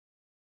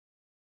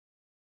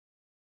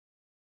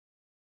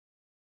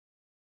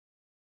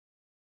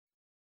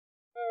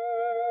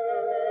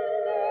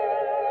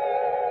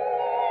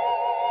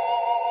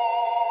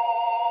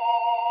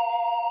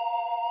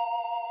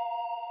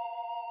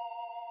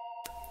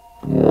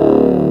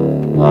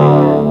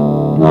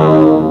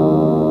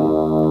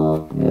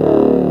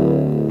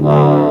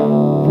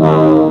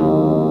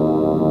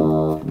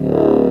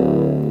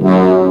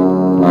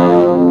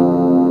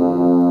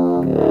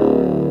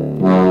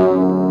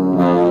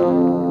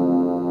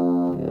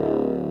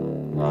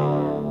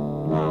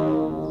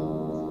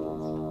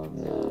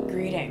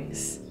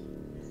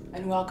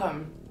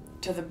welcome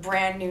to the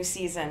brand new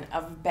season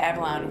of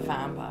Babylon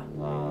Vampa.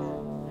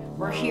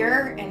 We're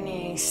here in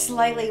a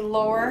slightly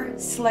lower,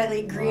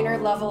 slightly greener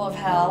level of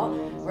hell,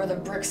 where the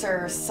bricks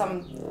are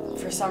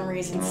for some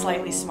reason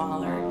slightly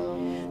smaller.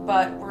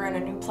 But we're in a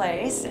new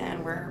place,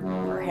 and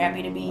we're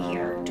happy to be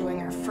here doing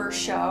our first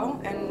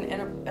show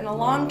in a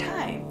long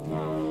time.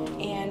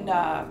 And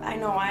I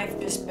know I've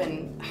just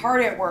been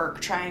hard at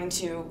work trying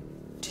to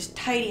just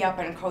tidy up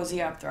and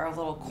cozy up our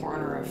little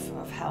corner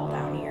of hell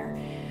down here.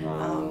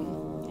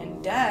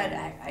 And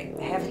Dad, I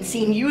haven't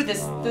seen you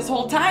this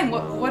whole time.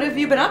 What have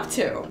you been up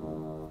to?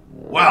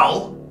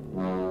 Well,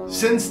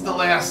 since the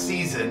last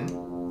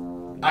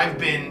season, I've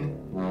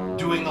been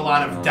doing a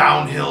lot of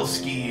downhill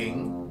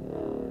skiing.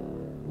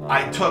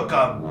 I took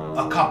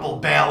a couple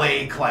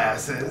ballet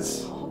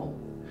classes. Oh.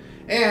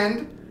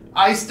 And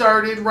I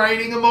started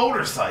riding a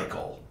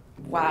motorcycle.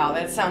 Wow,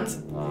 that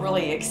sounds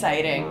really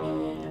exciting.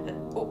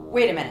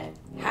 Wait a minute.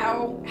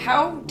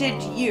 How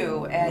did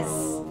you, as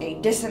a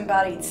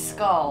disembodied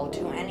skull,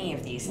 do any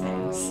of these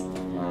things?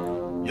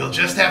 You'll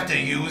just have to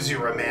use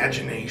your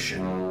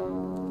imagination.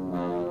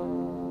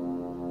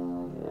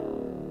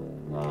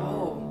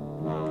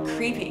 Oh,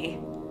 creepy.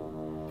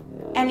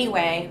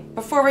 Anyway,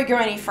 before we go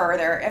any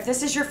further, if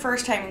this is your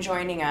first time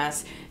joining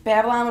us,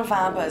 Babylon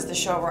Vampa is the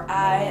show where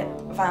I,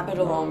 Vampa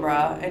de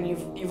l'Ombra, and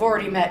you've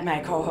already met my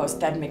co-host,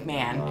 Ted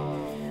McMahon.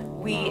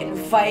 We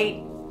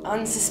invite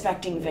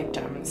unsuspecting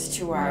victims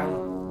to our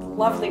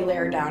lovely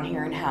lair down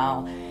here in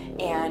hell,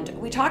 and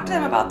we talk to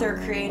them about their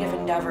creative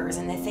endeavors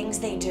and the things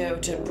they do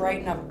to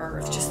brighten up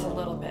Earth just a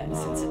little bit,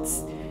 since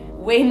it's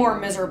way more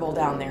miserable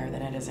down there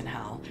than it is in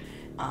hell,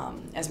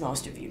 as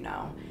most of you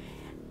know.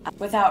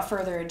 Without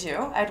further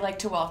ado, I'd like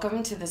to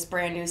welcome to this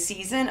brand new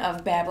season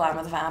of Babylon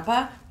with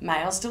Vampa,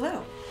 Myles De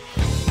Leeuw.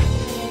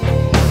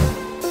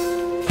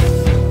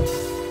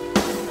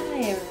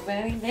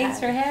 Everybody. Thanks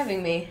for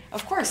having me.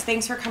 Of course,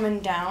 thanks for coming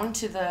down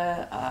to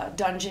the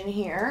dungeon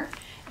here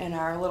in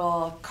our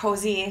little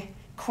cozy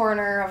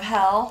corner of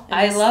hell.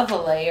 I love a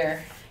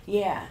layer.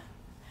 Yeah,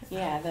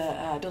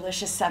 the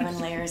delicious 7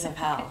 layers of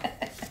hell.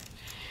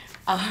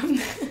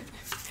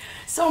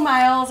 So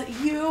Myles,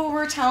 you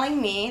were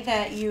telling me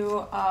that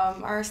you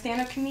are a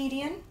stand-up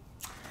comedian.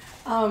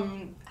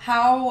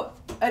 Tell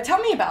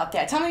me about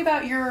that. Tell me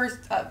about your,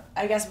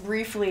 I guess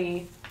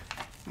briefly,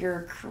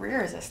 your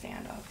career as a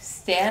stand-up.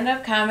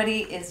 Stand-up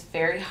comedy is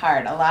very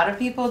hard. A lot of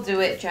people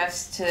do it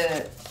just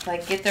to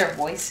get their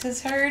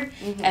voices heard,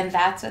 and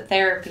that's what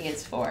therapy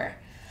is for.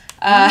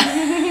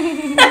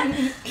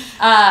 I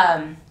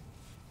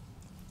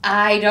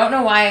don't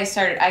know why I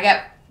started. I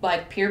got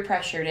peer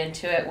pressured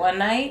into it one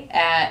night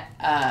at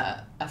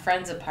a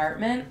friend's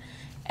apartment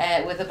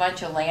with a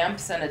bunch of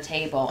lamps and a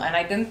table, and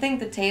I didn't think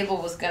the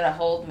table was gonna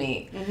hold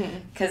me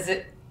because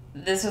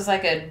this was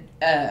a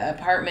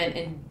apartment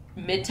in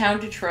Midtown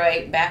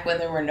Detroit back when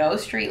there were no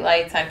street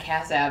lights on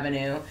Cass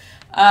Avenue,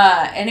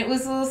 and it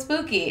was a little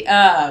spooky,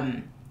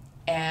 and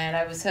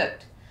I was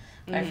hooked.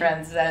 My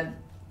friends then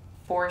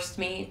forced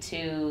me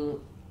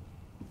to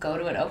go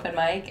to an open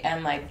mic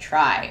and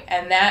try,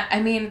 and that,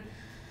 I mean,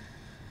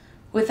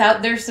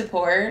 without their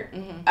support,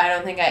 I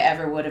don't think I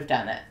ever would have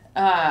done it.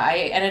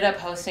 I ended up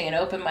hosting an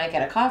open mic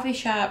at a coffee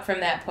shop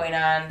from that point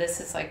on. This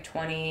is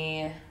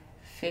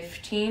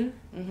 2015.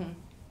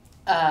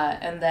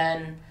 And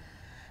then,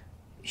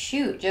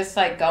 just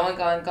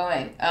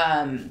going.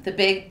 The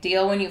big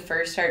deal when you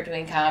first start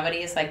doing comedy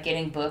is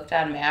getting booked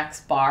on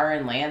Mac's Bar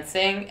in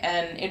Lansing.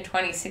 And in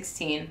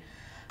 2016,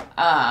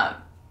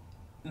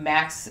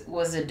 Mac's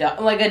was a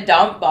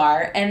dump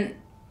bar, and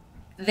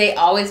they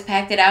always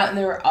packed it out, and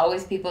there were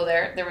always people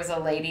there. There was a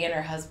lady and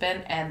her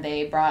husband, and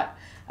they brought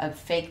a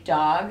fake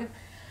dog,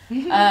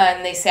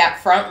 and they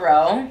sat front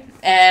row,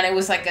 and it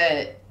was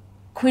a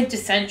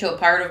quintessential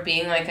part of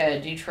being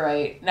a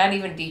Detroit, not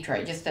even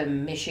Detroit, just a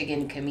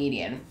Michigan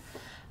comedian.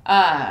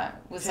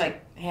 Was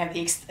have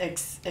the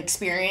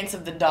experience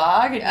of the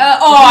dog?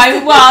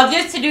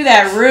 Just to do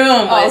that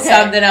room was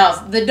something else.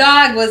 The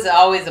dog was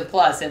always a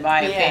plus in my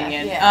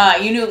opinion. Yeah.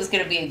 You knew it was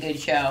going to be a good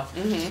show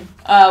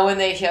when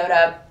they showed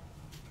up.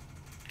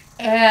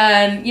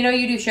 And,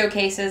 you do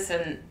showcases,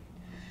 and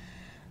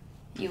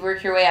you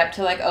work your way up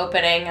to,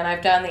 opening. And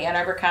I've done the Ann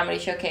Arbor Comedy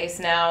Showcase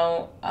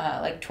now,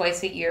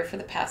 twice a year for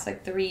the past,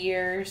 3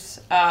 years.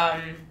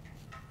 I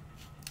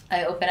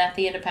open at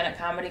the Independent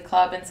Comedy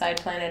Club inside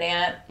Planet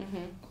Ant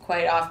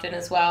quite often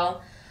as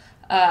well.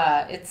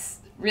 It's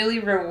really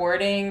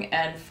rewarding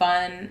and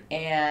fun,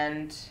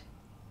 and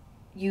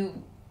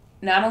you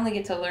not only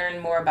get to learn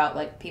more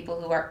about,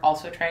 people who are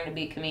also trying to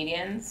be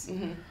comedians,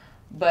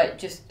 but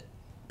just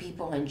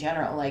people in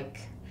general.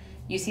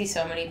 You see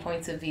so many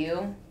points of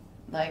view,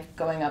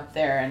 going up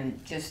there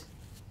and just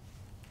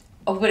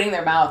opening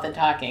their mouth and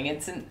talking.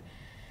 It's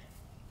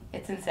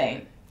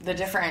insane. The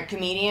different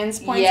comedians'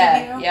 points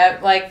of view?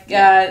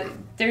 Yeah,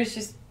 there's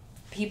just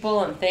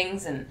people and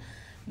things and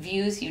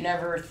views you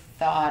never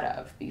thought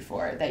of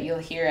before that you'll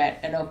hear at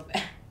an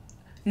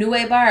New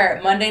Way Bar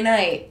Monday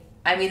night.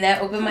 I mean,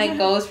 that open mic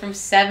goes from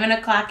 7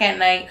 o'clock at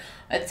night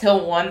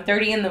until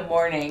 1:30 in the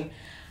morning.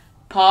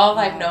 Paul,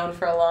 I've known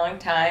for a long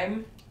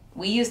time.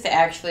 We used to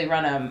actually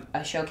run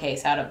a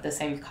showcase out of the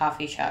same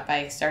coffee shop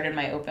I started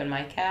my open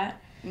mic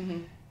at.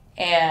 Mm-hmm.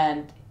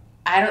 And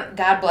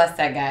God bless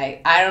that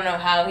guy. I don't know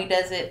how he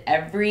does it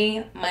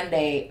every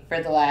Monday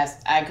for the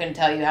last, I couldn't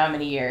tell you how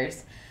many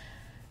years.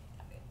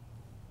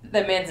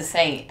 The man's a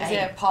saint. Is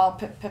it Paul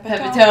Pipitone?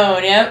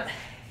 Pipitone, yep.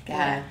 God.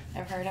 Yeah,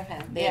 I've heard of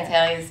him. The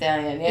Italian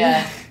stallion,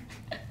 yeah.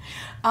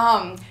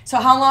 So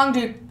how long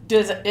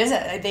is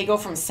it? They go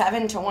from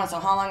 7 to 1. So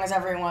how long is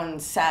everyone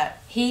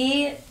set?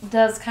 He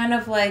does kind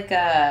of like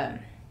I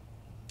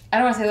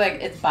don't want to say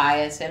like it's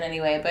biased in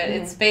any way, but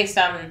it's based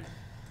on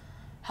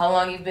how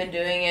long you've been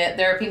doing it.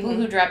 There are people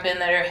who drop in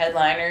that are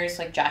headliners,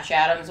 like Josh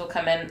Adams will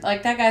come in.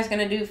 Like, that guy's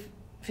going to do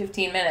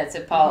 15 minutes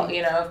if Paul,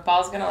 if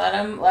Paul's going to let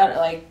him,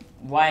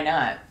 why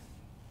not?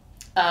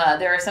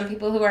 There are some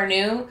people who are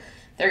new.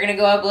 They're going to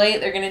go up late.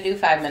 They're going to do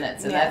 5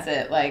 minutes, and that's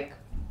it. Like,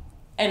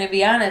 and to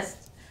be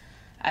honest,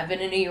 I've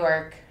been in New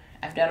York.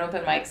 I've done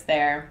open mics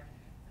there.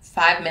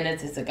 5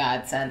 minutes is a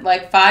godsend.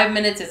 Like, 5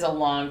 minutes is a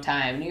long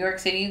time. New York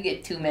City, you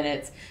get 2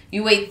 minutes.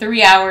 You wait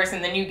 3 hours,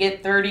 and then you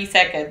get 30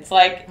 seconds.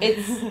 Like,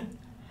 it's...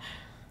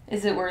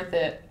 Is it worth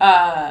it?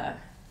 Wow.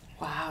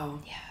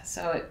 Yeah,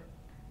 so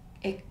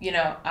it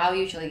I'll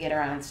usually get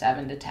around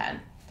 7 to 10.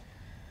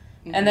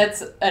 And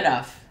that's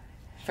enough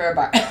for a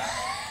bar.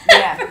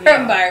 Yeah.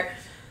 For a bar.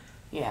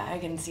 Yeah, I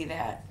can see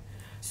that.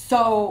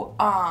 So,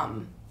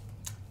 so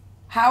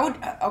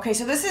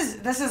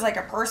this is like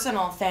a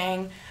personal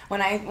thing.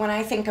 When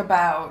I think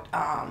about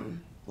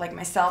like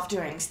myself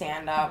doing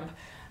stand up,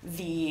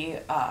 the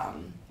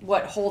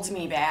what holds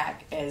me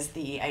back is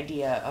the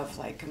idea of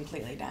like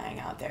completely dying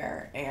out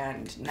there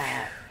and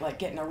not like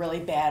getting a really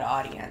bad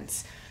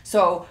audience.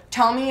 So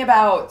tell me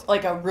about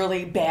like a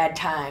really bad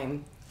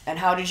time and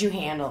how did you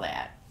handle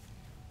that?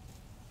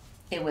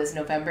 It was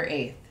November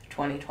 8th,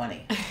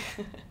 2020.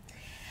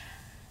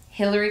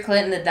 Hillary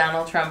Clinton and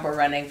Donald Trump were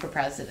running for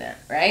president,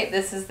 right?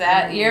 This is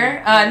that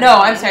year?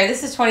 No, I'm sorry.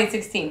 This is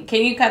 2016.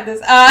 Can you cut this?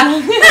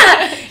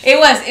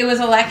 It was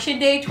election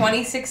day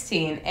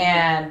 2016,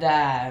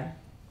 and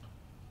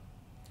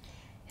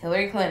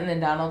Hillary Clinton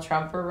and Donald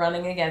Trump were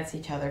running against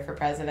each other for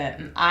president,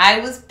 and I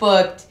was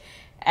booked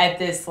at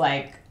this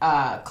like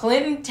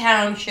Clinton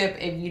Township.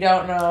 If you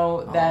don't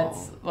know,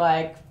 that's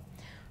like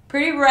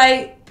pretty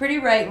right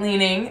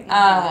leaning.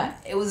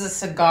 It was a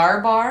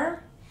cigar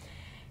bar.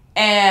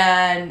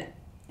 And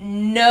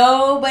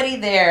nobody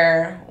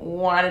there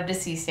wanted to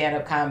see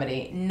stand-up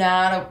comedy.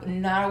 Not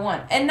a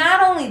one. And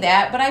not only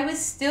that, but I was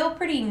still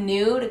pretty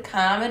new to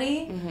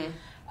comedy.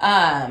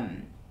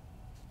 And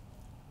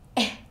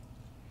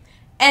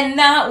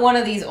not one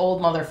of these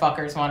old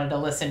motherfuckers wanted to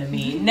listen to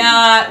me.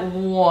 Not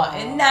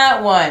one.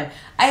 Not one.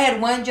 I had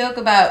one joke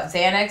about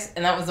Xanax,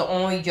 and that was the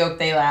only joke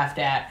they laughed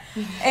at.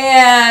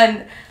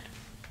 And,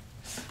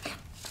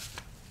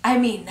 I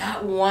mean,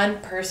 not one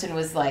person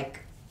was like,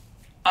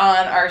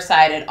 on our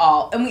side at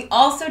all. And we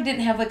also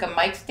didn't have like a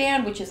mic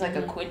stand, which is like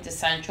a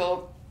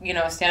quintessential,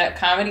 stand-up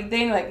comedy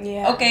thing. Like,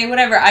 okay,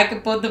 whatever. I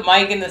could put the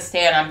mic in the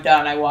stand. I'm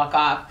done. I walk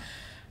off.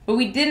 But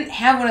we didn't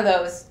have one of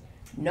those.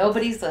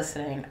 Nobody's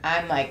listening.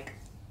 I'm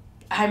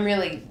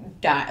really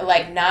dying.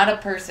 Like, not a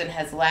person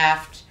has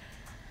laughed.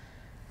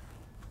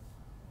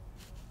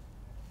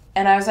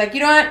 And I was like, you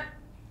know what?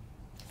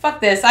 Fuck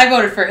this, I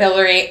voted for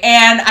Hillary,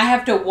 and I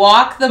have to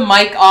walk the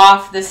mic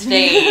off the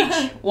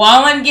stage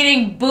while I'm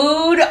getting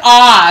booed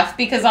off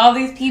because all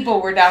these people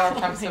were Donald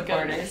Trump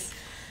supporters.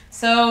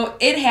 So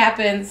it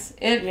happens.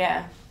 It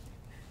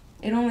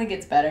only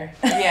gets better.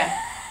 Yeah.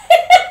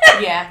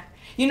 Yeah.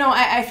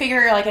 I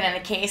figure like in a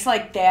case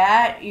like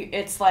that,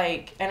 it's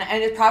like, and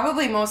it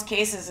probably most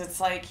cases, it's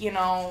like,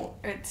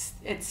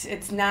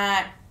 it's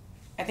not,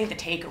 I think the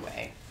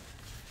takeaway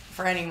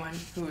for anyone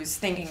who's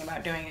thinking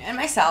about doing it, and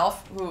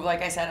myself, who,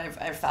 like I said,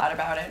 I've thought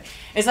about it,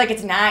 is like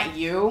it's not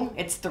you,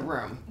 it's the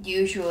room.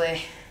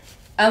 Usually.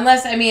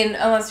 Unless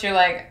you're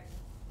like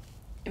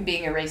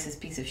being a racist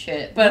piece of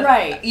shit.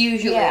 But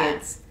usually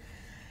it's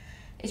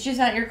just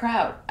not your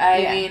crowd.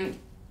 I mean,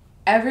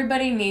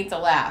 everybody needs a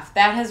laugh.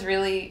 That has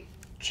really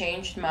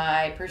changed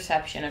my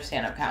perception of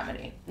stand-up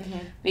comedy.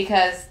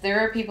 Because there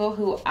are people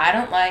who I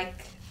don't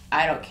like,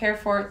 I don't care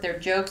for it. Their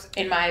jokes,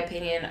 in my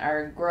opinion,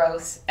 are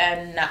gross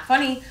and not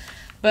funny.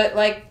 But,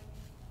 like,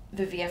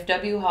 the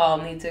VFW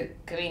hall needs a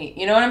comedian.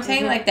 You know what I'm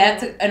saying? Like,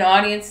 that's an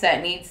audience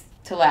that needs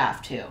to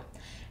laugh, too.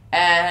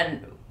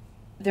 And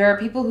there are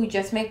people who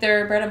just make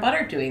their bread and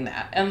butter doing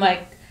that. And,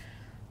 like,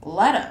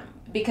 let them.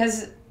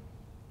 Because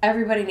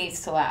everybody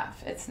needs to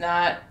laugh. It's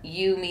not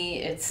you, me,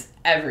 it's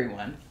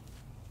everyone.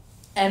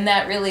 And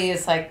that really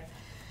is, like,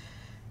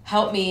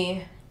 help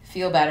me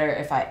feel better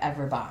if I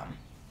ever bomb.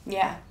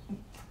 Yeah.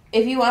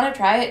 If you want to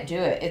try it, do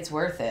it. It's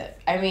worth it.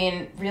 I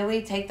mean,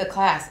 really take the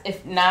class.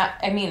 If not,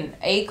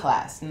 a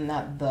class,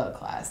 not the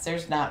class.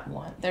 There's not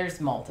one. There's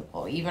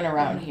multiple, even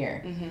around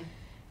here. And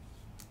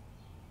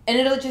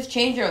it'll just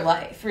change your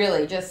life,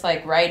 really. Just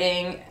like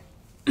writing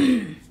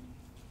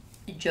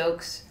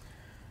jokes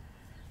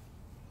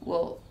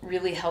will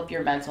really help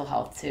your mental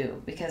health,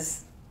 too.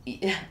 Because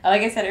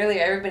like I said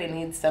earlier, everybody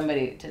needs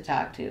somebody to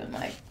talk to and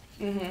like.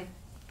 Mm-hmm.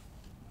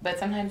 But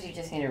sometimes you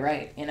just need to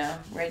write,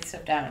 write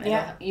stuff down.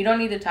 Yeah. You don't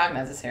need to talk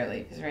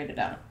necessarily, just write it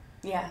down.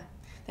 Yeah,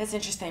 that's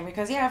interesting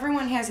because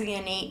everyone has the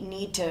innate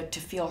need to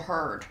feel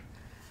heard.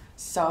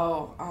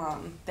 So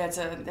that's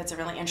a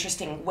really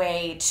interesting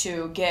way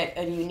to get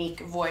a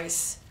unique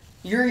voice,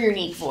 your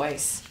unique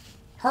voice,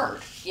 heard.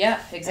 Yeah,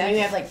 exactly. And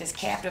you have like this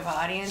captive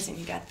audience, and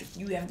you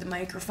have the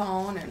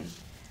microphone, and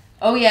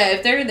oh yeah,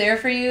 if they're there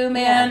for you,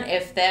 man,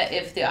 if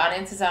the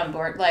audience is on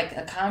board, like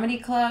a comedy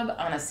club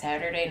on a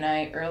Saturday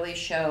night, early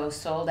show,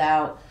 sold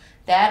out,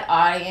 that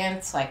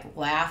audience like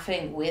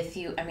laughing with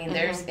you, I mean,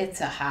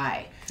 it's a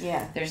high.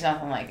 Yeah. There's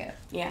nothing like it.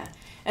 Yeah.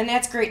 And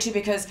that's great too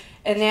because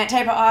in that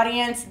type of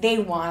audience, they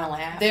want to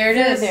laugh. They're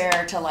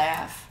there to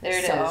laugh. There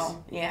it is.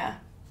 Yeah.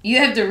 You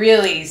have to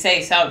really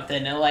say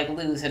something to like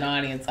lose an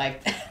audience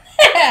like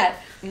that.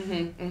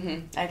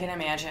 I can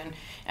imagine.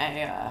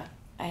 I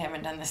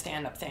haven't done the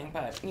stand-up thing,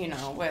 but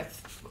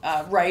with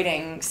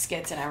writing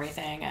skits and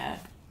everything,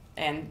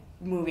 and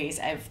movies,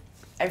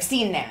 I've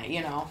seen that.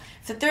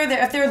 If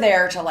they're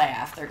there to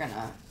laugh, they're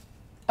gonna.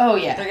 Oh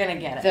yeah. They're gonna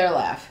get it. They'll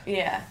laugh.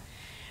 Yeah.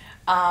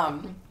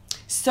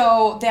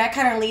 So that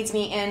kind of leads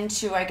me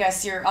into, I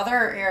guess, your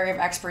other area of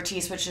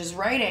expertise, which is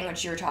writing,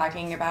 which you were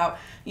talking about.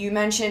 You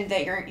mentioned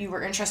that you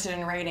were interested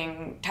in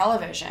writing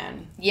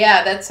television.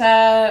 Yeah,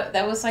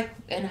 that was like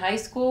in high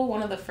school,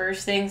 one of the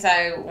first things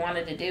I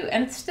wanted to do,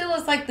 and it still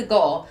is like the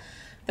goal.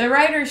 The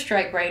writer's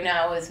strike right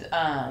now is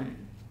a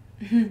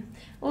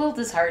little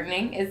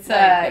disheartening. It's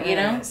It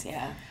really is,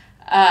 yeah.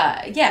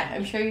 Yeah,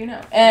 I'm sure you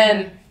know,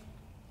 and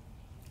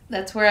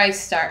that's where I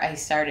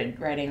started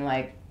writing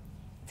like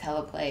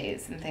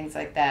teleplays and things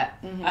like that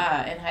in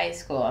high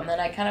school, and then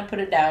I kind of put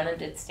it down and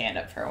did stand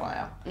up for a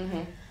while,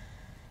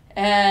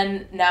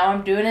 and now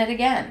I'm doing it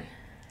again.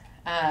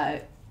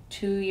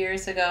 2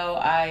 years ago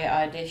I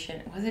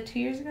auditioned. Was it 2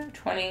 years ago?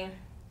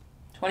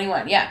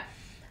 2021. Yeah,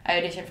 I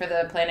auditioned for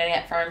the Planet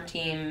Ant Farm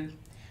team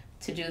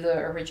to do the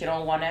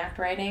original one-act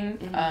writing,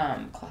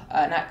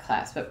 not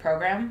class but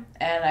program,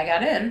 and I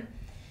got in,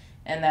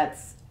 and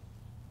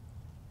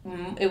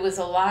it was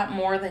a lot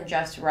more than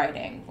just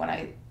writing when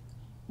I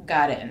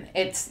got in.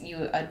 It's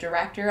you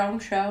direct your own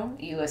show,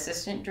 you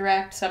assistant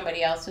direct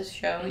somebody else's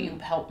show, you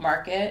help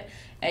market,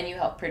 and you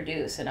help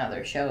produce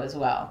another show as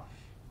well.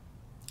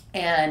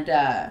 And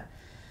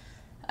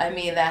I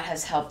mean, that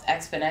has helped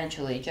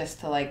exponentially just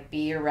to like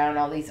be around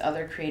all these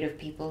other creative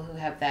people who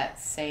have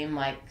that same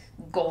like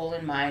goal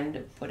in mind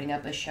of putting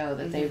up a show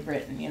that they've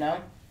written,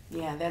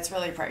 Yeah, that's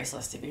really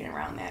priceless to be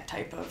around that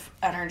type of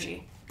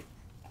energy.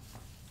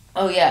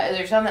 Oh yeah,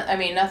 there's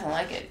nothing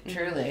like it,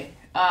 truly.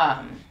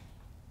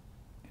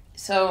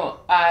 So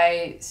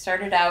I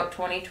started out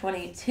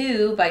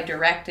 2022 by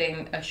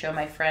directing a show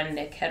my friend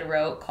Nick had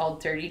wrote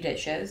called Dirty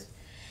Dishes.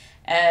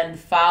 And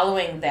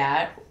following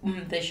that,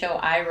 the show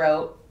I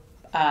wrote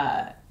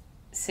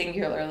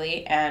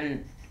singularly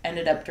and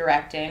ended up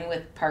directing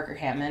with Parker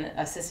Hammond,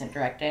 assistant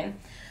directing,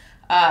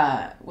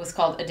 was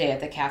called A Day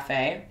at the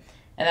Cafe.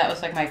 And that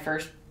was like my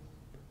first,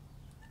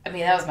 that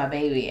was my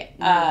baby.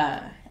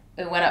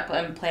 It went up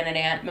on Planet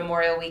Ant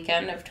Memorial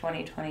Weekend of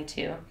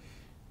 2022.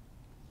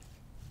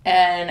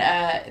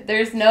 And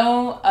there's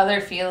no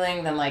other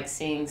feeling than like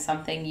seeing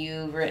something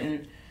you've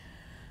written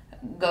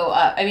go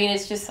up. I mean,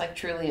 it's just like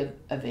truly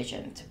a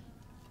vision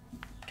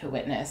to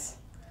witness.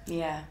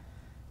 Yeah.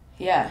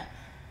 Yeah.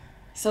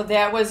 So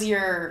that was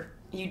you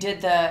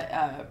did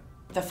the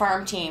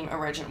farm team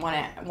original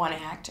one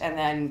act, and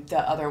then the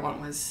other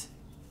one was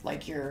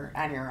like you're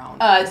on your own.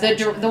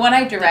 The one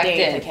I directed. The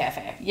Day at the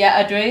Cafe. Yeah,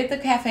 A Day at the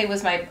Cafe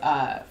was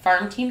my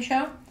farm team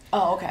show.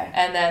 Oh, okay.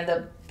 And then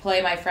the play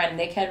my friend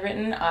Nick had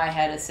written, I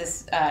had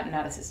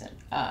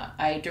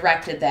I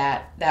directed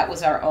that. That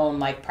was our own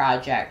like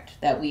project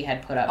that we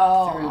had put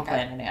up through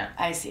Planet Ant.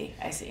 I see.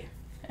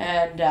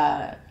 And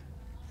I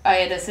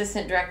had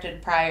assistant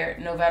directed prior.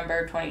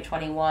 November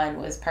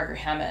 2021 was Parker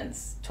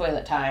Hammond's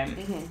Toilet Time.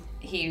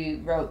 He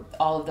wrote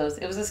all of those.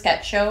 It was a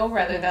sketch show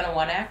rather than a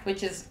one act,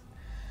 which is,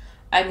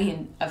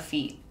 a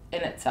feat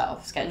in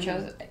itself. Sketch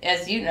shows,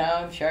 as you know,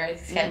 I'm sure,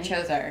 sketch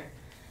shows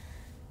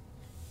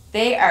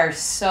they are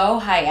so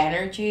high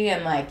energy,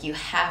 and like you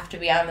have to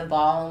be on the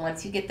ball, and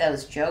once you get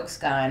those jokes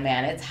going,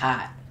 man, it's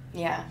hot.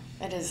 Yeah,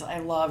 it is. I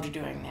loved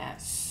doing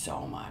that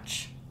so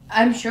much.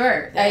 I'm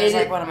sure. That is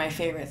like one of my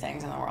favorite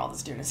things in the world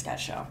is doing a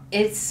sketch show.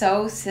 It's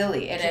so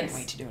silly. I can't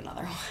wait to do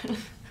another one.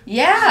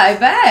 Yeah, I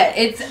bet.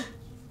 It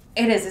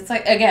is. It's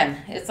like,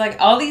 again, it's like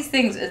all these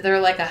things,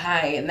 they're like a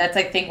high, and that's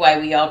I think why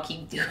we all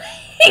keep doing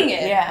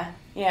it.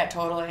 Yeah,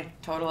 totally.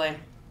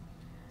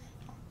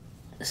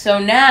 So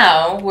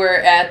now we're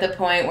at the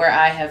point where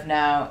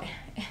I'm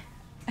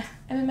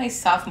in my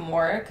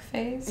sophomoric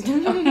phase.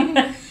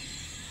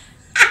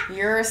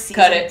 You're a seasoned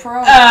Cut it.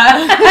 pro.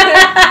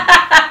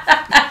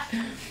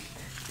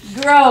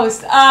 Gross.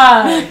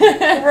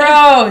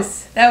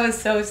 Gross. That was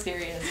so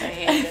serious. I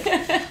hate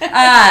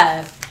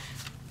it.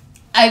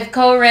 I've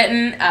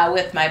co-written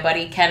with my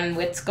buddy Ken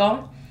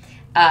Witzko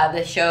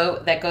the show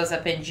that goes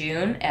up in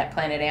June at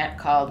Planet Ant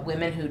called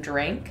Women Who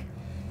Drink.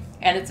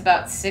 And it's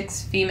about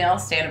 6 female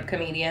stand-up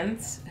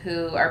comedians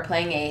who are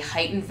playing a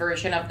heightened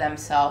version of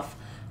themselves,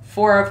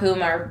 4 of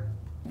whom are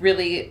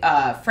really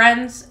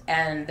friends,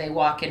 and they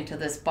walk into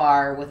this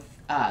bar with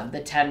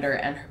the tender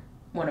and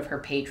one of her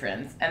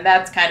patrons. And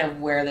that's kind of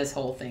where this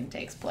whole thing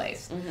takes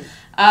place.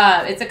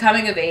 Mm-hmm. It's a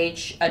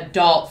coming-of-age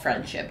adult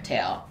friendship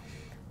tale.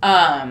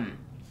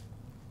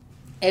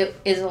 It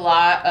is a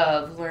lot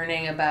of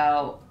learning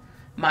about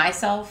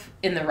myself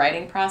in the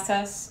writing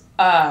process.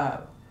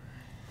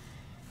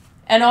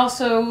 And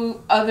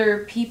also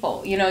other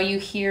people. You know, you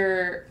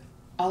hear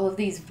all of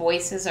these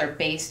voices are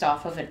based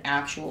off of an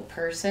actual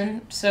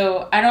person.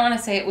 So I don't want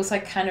to say it was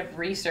like kind of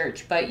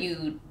research, but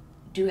you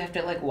do have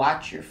to like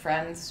watch your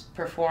friends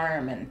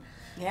perform and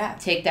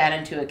take that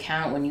into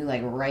account when you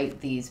like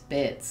write these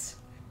bits.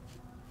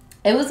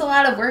 It was a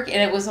lot of work and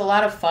it was a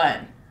lot of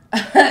fun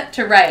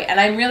to write. And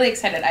I'm really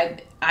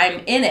excited. I'm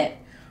in it,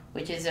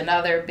 which is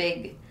another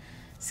big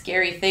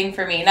scary thing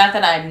for me. Not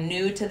that I'm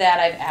new to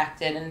that. I've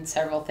acted in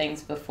several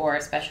things before,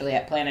 especially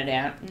at Planet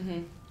Ant.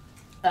 Mm-hmm.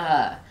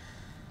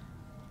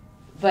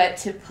 But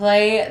to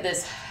play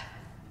this,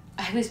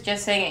 I was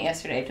just saying it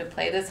yesterday, to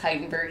play this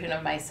heightened version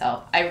of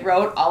myself. I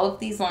wrote all of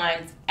these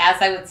lines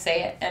as I would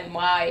say it, and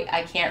why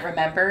I can't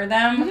remember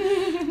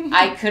them,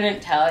 I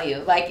couldn't tell you.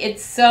 Like,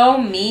 it's so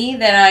me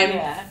that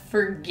I'm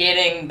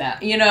forgetting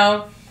that, you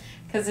know?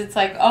 Because it's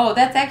like, oh,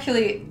 that's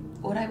actually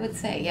what I would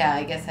say. Yeah,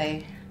 I guess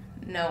I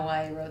know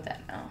why I wrote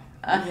that now.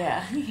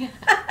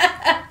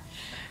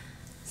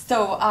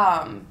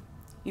 So,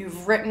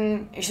 you've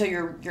written, so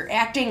you're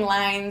acting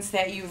lines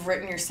that you've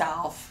written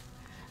yourself.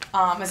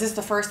 Is this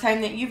the first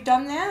time that you've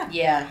done that?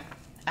 Yeah.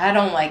 I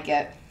don't like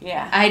it.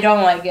 Yeah. I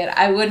don't like it.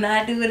 I would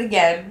not do it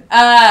again.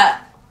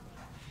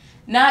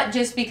 Not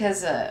just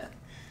because I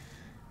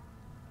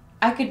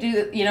could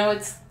do, you know,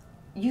 it's,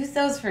 use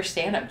those for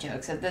stand-up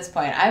jokes at this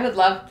point. I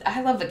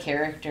love a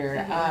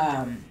character.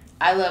 Mm-hmm.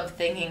 I love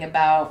thinking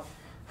about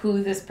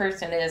who this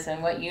person is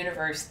and what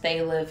universe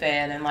they live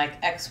in and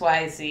like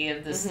XYZ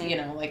of this, you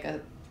know, like a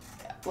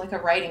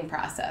writing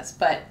process,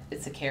 but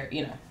it's a character,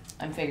 you know,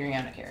 I'm figuring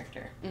out a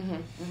character.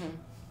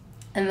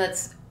 And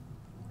that's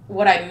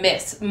what I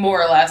miss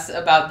more or less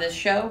about this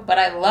show, but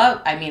I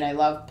love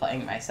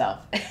playing myself.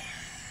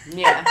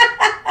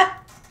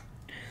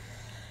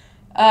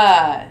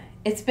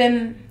 It's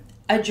been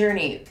a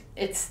journey.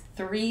 It's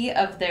 3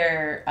 of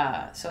their,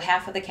 so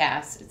half of the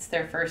cast, it's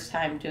their first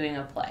time doing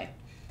a play.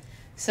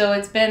 So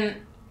it's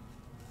been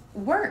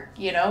work,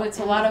 you know, it's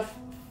a lot of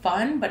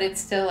fun, but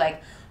it's still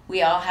like,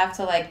 we all have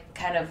to like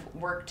kind of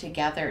work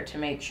together to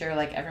make sure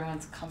like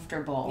everyone's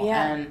comfortable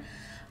and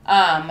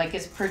like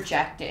is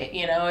projected,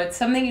 you know, it's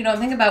something you don't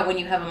think about when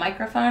you have a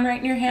microphone right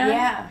in your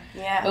hand.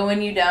 But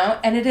when you don't,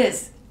 and it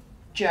is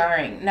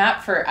jarring,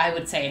 not for, I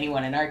would say,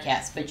 anyone in our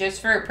cast, but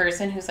just for a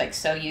person who's like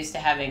so used to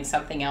having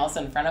something else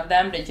in front of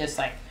them to just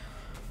like,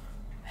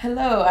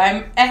 hello,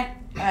 I'm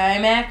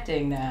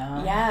acting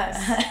now.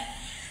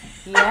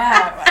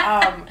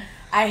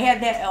 I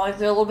had that, like, a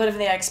little bit of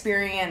that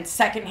experience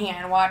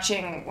secondhand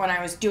watching when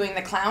I was doing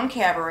the clown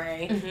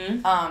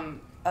cabaret.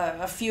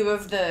 A few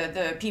of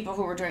the people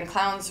who were doing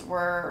clowns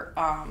were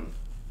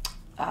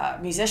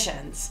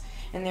musicians,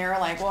 and they were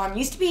like, well, I'm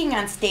used to being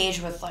on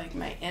stage with like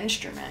my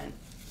instrument,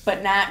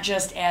 but not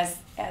just as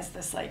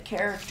this like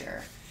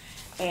character.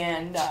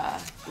 And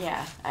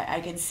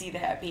I could see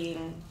that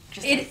being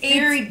just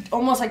very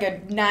almost like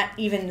a not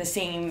even the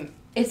same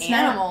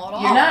animal at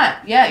all. You're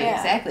not. Yeah,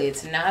 exactly.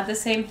 It's not the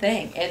same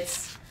thing.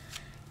 It's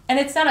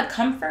not a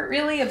comfort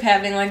really of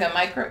having like a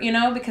micro, you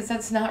know, because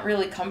that's not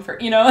really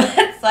comfort, you know.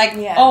 It's like,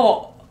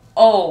 oh,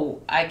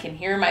 I can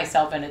hear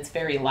myself and it's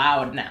very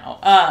loud now.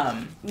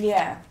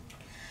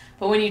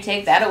 But when you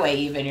take that away,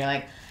 even you're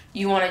like,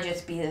 you want to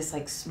just be this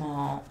like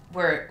small,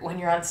 where when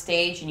you're on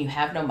stage and you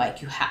have no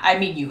mic, you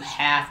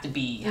have to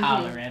be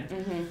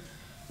hollering.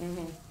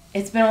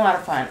 It's been a lot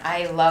of fun.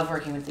 I love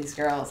working with these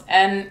girls.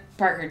 And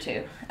Parker,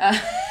 too.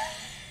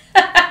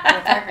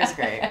 Parker's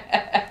great.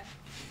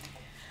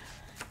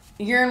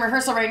 You're in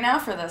rehearsal right now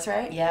for this,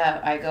 right? Yeah,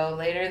 I go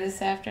later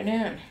this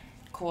afternoon.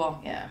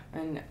 Cool. Yeah.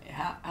 And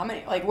how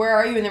many, like, where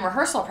are you in the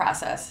rehearsal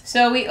process?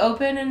 So we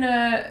open in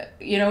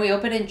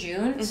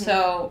June,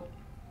 so...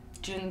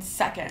 June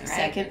 2nd,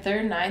 right? 2nd,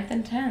 3rd, 9th,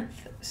 and 10th.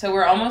 So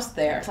we're almost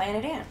there.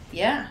 Planet Ant.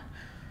 Yeah.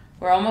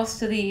 We're almost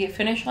to the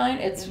finish line.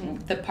 It's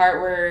the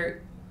part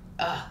where...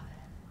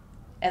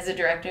 as a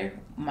director,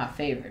 my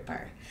favorite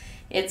part.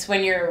 It's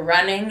when you're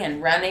running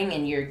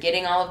and you're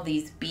getting all of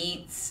these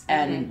beats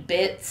and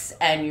bits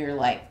and you're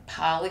like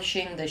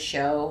polishing the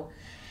show.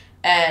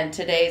 And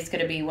today's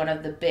going to be one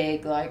of the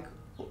big, like,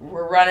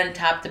 we're running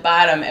top to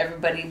bottom,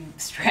 everybody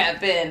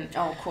strap in.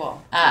 Oh,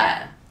 cool.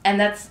 And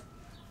that's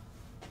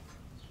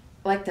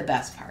like the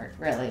best part,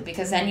 really,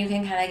 because then you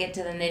can kind of get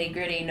to the nitty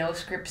gritty, no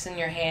scripts in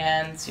your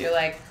hands. You're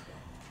like,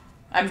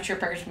 I'm sure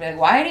Parker's going to be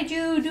like, why did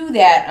you do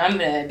that? I'm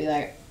going to be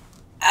like,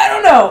 I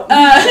don't know.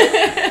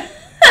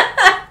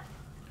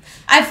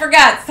 I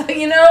forgot. So,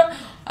 you know,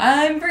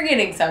 I'm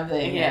forgetting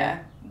something. Yeah.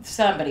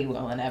 Somebody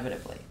will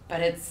inevitably.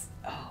 But it's,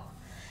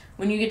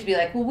 when you get to be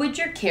like, well, would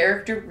your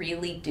character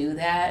really do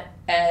that?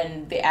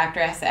 And the actor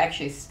has to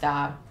actually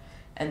stop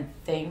and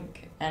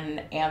think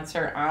and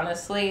answer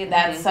honestly.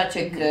 That's such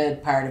a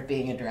good part of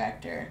being a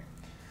director.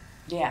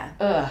 Yeah.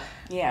 Ugh.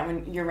 Yeah,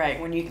 when you're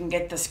right. When you can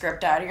get the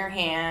script out of your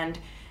hand,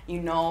 you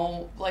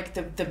know, like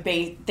the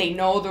base, they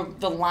know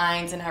the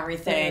lines and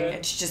everything. Mm-hmm.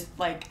 It's just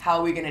like, how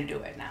are we gonna do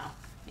it now?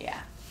 Yeah,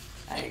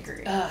 I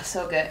agree.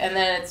 So good. And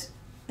then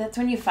that's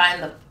when you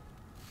find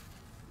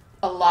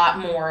a lot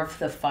more of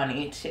the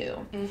funny too.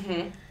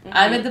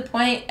 I'm at the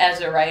point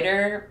as a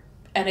writer,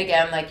 and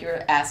again, like you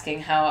were asking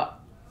how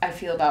I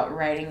feel about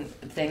writing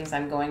things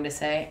I'm going to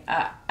say.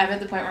 I'm at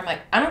the point where I'm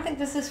like, I don't think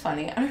this is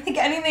funny. I don't think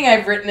anything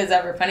I've written is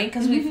ever funny,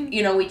 because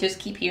we just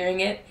keep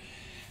hearing it,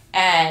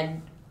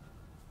 and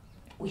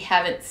we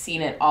haven't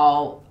seen it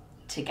all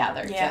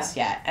together just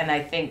yet. And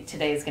I think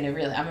today's I'm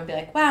gonna be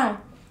like, wow,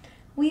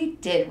 we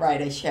did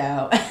write a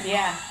show.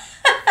 Yeah.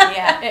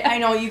 Yeah, I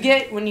know.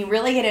 When you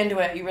really get into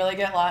it, you really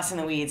get lost in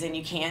the weeds, and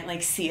you can't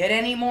like see it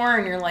anymore,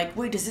 and you're like,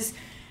 wait, does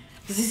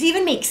this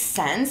even make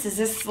sense? Is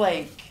this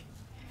like,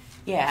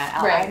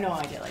 yeah, right. I know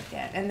I get like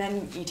that. And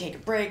then you take a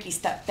break, you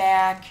step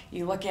back,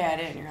 you look at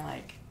it, and you're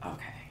like,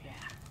 okay, yeah.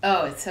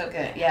 Oh, it's so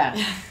good, yeah.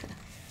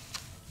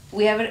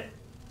 We have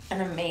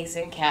an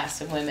amazing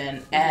cast of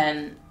women,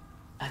 and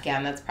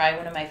again, that's probably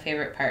one of my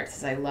favorite parts,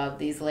 is I love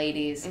these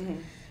ladies.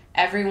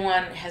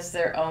 Everyone has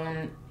their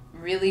own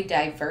really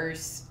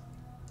diverse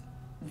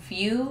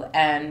view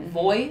and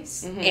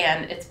voice,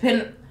 and it's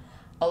been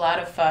a lot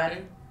of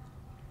fun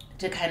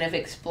to kind of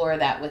explore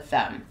that with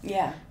them.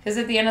 Yeah. Because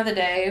at the end of the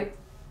day,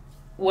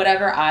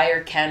 whatever I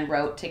or Ken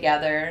wrote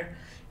together,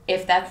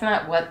 if that's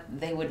not what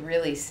they would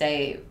really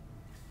say,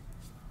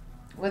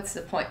 what's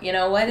the point? You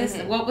know,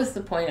 what was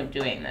the point of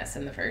doing this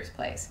in the first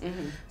place?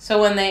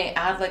 So when they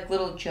add like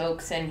little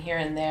jokes in here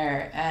and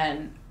there,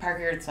 and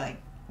Parker's like,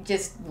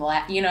 just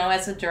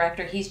as a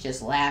director, he's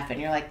just laughing.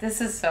 You're like,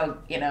 this is so,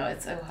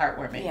 it's so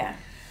heartwarming. Yeah.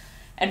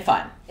 And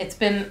fun. It's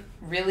been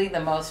really the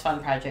most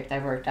fun project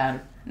I've worked on.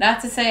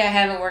 Not to say I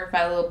haven't worked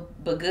my little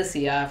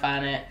bagusi off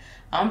on it.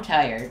 I'm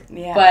tired.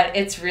 Yeah. But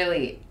it's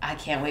really, I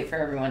can't wait for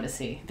everyone to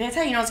see. That's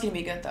how you know it's going to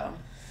be good, though.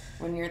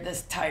 When you're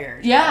this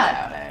tired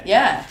Yeah. about it.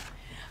 Yeah.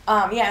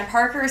 And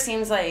Parker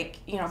seems like,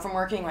 from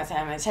working with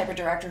him, a type of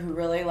director who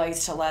really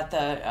likes to let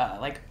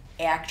the,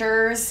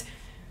 actors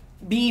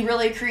be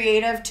really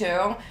creative,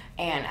 too.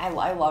 And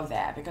I love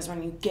that, because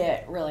when you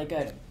get really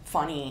good,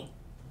 funny,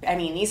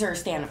 these are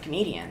stand-up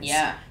comedians.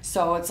 Yeah.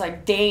 So it's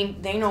like they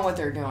know what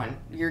they're doing.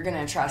 You're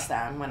going to trust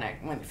them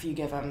if you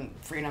give them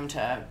freedom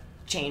to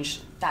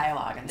change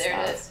dialogue and stuff.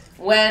 There it is.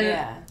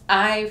 When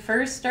I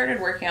first started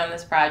working on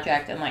this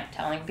project and,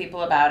 telling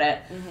people about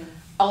it,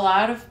 a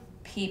lot of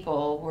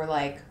people were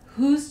like,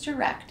 who's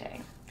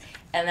directing?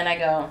 And then I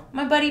go,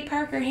 my buddy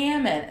Parker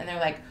Hammond. And they're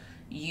like,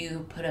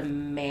 you put a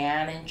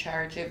man in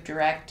charge of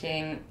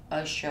directing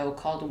a show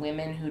called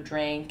Women Who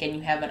Drink, and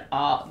you have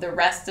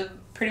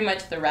pretty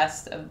much the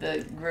rest of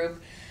the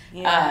group,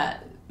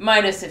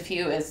 minus a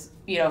few is,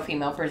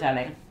 female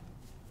presenting.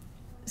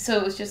 So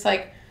it was just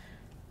like,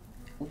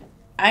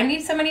 I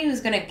need somebody who's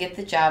going to get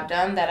the job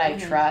done, that I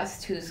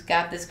trust, who's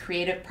got this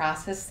creative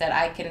process that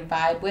I can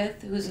vibe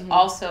with, who's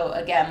also,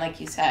 again, like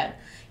you said,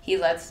 he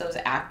lets those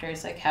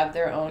actors have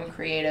their own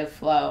creative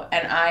flow.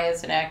 And I,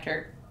 as an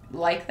actor,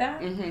 like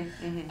that.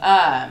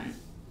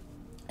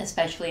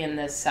 Especially in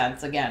this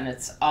sense. Again,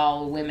 it's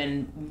all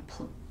women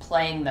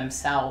playing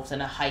themselves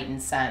in a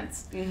heightened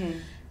sense.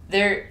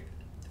 There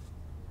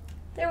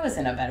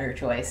wasn't a better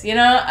choice,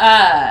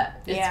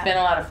 It's been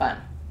a lot of fun.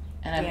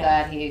 And I'm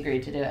glad he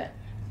agreed to do it.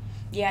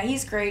 Yeah,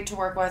 he's great to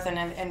work with,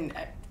 and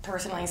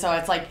personally, so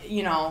it's like,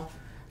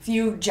 if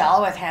you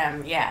gel with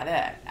him,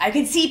 I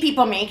could see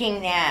people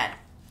making that,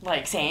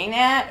 saying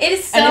that. It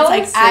is so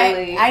and it's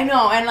silly. I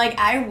know, and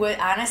I would,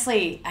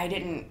 honestly, I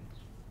didn't,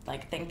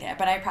 think that,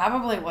 but I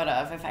probably would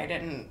have if I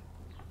didn't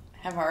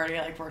have already,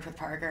 worked with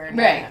Parker, and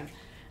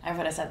I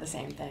would have said the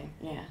same thing,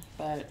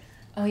 but.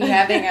 Oh, you're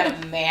having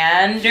a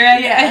man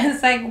direct?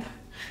 It's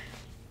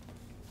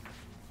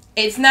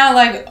it's not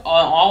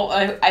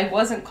I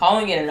wasn't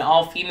calling it an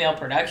all-female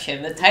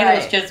production. The title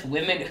is just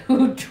Women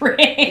Who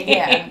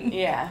Drink.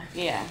 Yeah.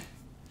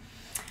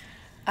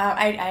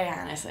 I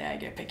honestly, I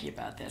get picky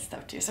about that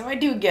stuff too, so I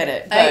do get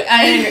it. But,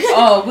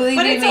 believe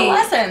but me. it's a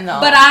lesson,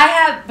 though. But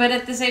but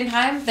at the same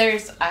time,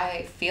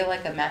 I feel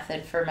like a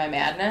method for my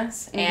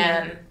madness,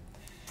 and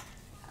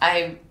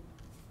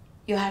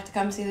you'll have to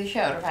come see the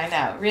show to find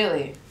out,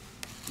 really.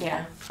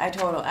 Yeah,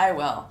 I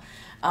will.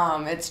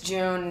 It's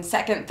June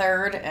 2nd,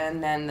 3rd,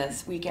 and then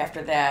this week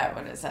after that,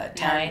 what is that?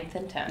 9th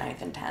and 10th.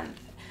 9th and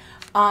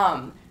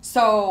 10th.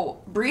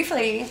 So,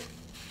 briefly,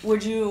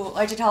 would you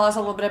like to tell us a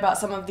little bit about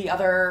some of the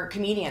other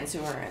comedians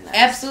who are in this?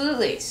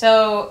 Absolutely.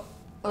 So,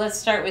 let's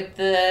start with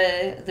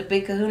the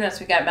big kahunas.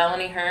 We got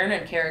Melanie Hearn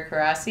and Kara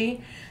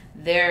Karasi.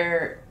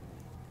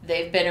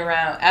 They've been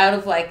around, out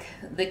of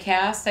the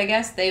cast, I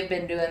guess, they've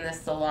been doing this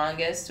the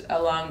longest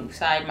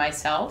alongside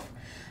myself.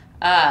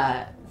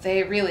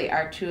 They really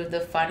are two of the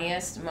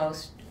funniest,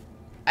 most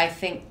I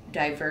think,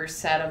 diverse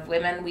set of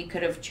women we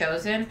could have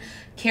chosen.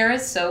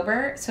 Kara's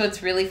sober, so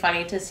it's really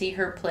funny to see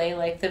her play,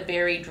 like, the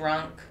very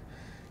drunk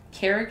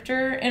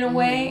character in a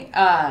way.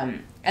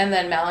 And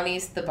then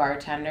Melanie's the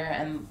bartender,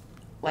 and,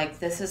 like,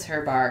 this is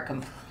her bar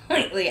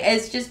completely.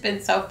 It's just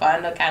been so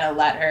fun to kind of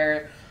let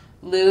her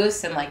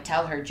loose and, like,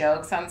 tell her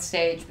jokes on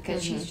stage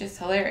because she's just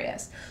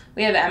hilarious.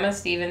 We have Emma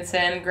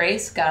Stevenson,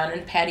 Grace Gunn,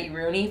 and Patty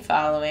Rooney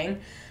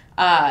following.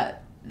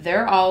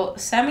 They're all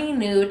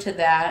semi-new to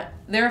that.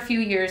 They're a few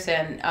years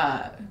in,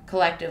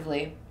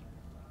 collectively.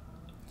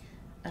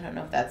 I don't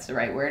know if that's the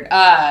right word.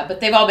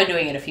 But they've all been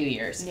doing it a few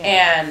years.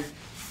 Yeah. And,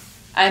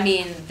 I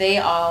mean,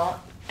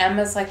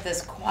 Emma's like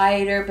this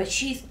quieter, but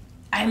she's,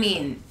 I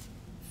mean,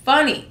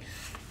 funny.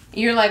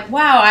 You're like,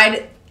 wow,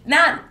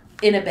 not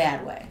in a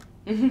bad way.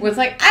 Where it's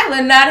like, I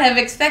would not have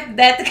expected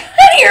that to come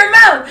out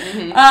of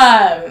your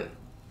mouth.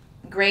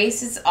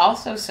 Grace is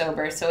also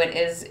sober, so it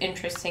is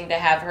interesting to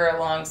have her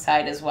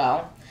alongside as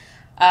well.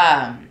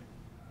 And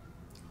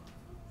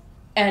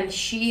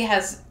she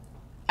has,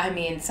 I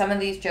mean, some of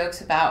these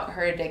jokes about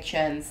her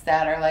addictions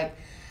that are like,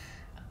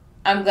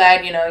 I'm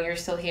glad, you're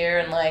still here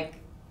and, like,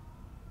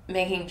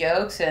 making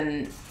jokes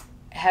and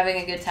having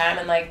a good time,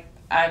 and, like,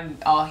 I'm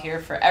all here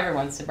for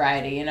everyone's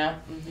sobriety,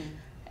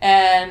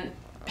 And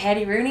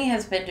Patty Rooney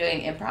has been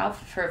doing improv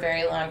for a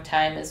very long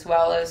time, as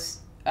well as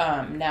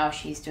now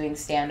she's doing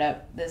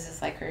stand-up. This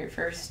is like her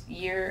first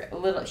year.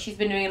 She's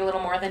been doing it a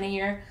little more than a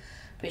year,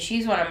 but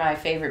she's one of my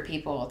favorite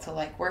people to,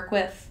 like, work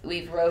with.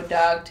 We've road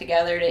dogged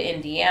together to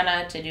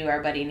Indiana to do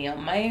our buddy Neil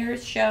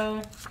Meyer's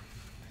show.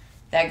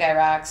 That guy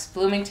rocks.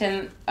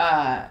 Bloomington,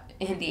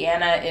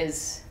 Indiana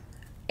is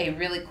a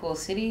really cool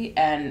city,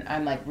 and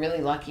I'm, like,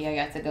 really lucky I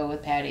got to go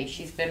with Patty.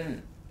 She's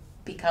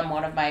become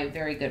one of my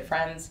very good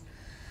friends.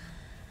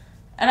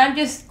 And I'm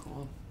just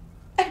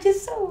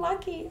so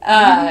lucky.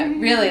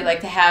 Really,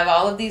 like, to have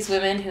all of these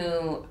women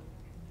who,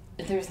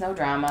 there's no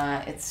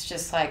drama. It's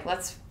just like,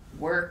 let's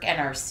work and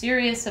are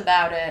serious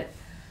about it.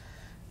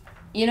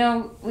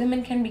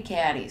 Women can be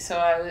catty.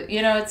 So,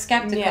 it's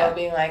skeptical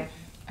being like,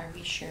 are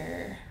we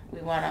sure we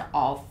want to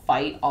all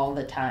fight all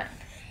the time?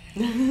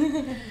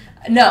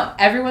 No,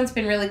 everyone's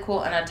been really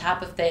cool and on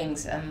top of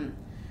things. And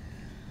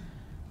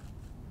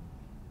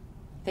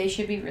they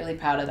should be really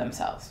proud of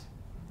themselves.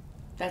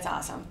 That's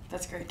awesome.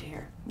 That's great to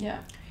hear. Yeah.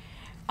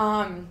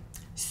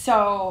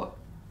 So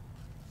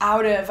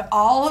out of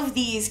all of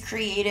these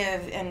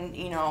creative and,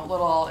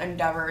 little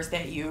endeavors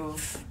that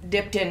you've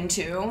dipped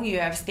into, you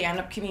have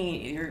stand-up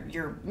comedy,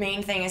 your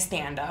main thing is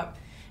stand-up,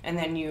 and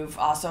then been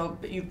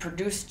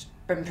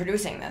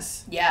producing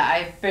this. Yeah,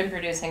 I've been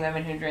producing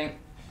Women Who Drink.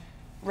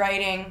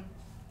 Writing,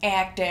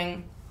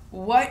 acting.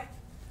 What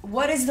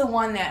is the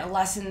one that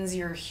lessens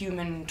your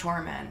human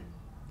torment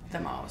the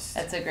most?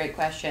 That's a great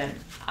question.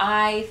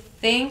 I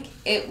think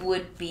it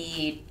would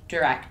be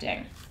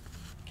directing.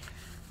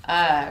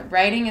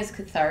 Writing is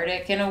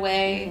cathartic in a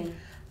way.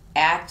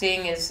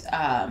 Acting is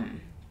a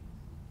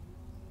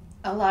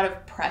lot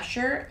of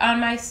pressure on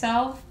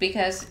myself,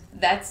 because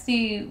that's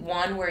the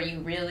one where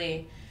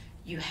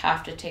you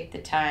have to take the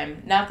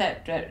time. Not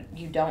that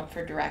you don't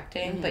for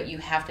directing, but you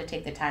have to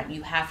take the time.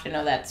 You have to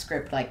know that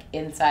script, like,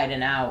 inside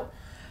and out.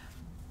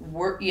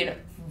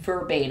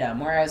 Verbatim.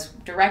 Whereas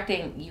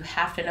directing, you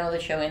have to know the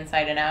show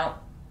inside and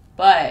out.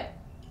 But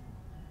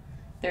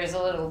there's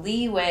a little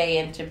leeway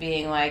into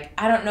being like,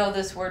 I don't know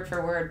this word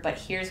for word, but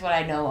here's what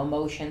I know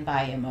emotion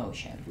by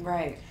emotion.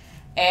 Right.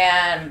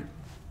 And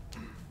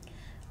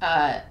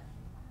I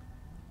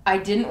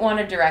didn't want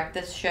to direct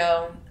this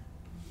show.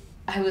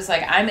 I was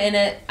like, I'm in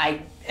it.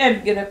 I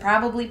am going to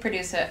probably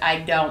produce it. I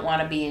don't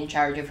want to be in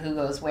charge of who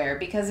goes where,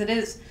 because it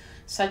is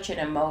such an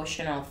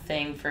emotional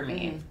thing for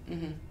me.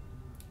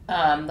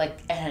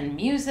 And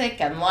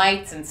music and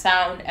lights and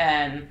sound.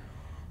 And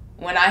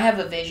when I have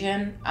a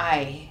vision,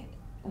 I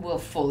will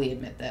fully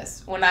admit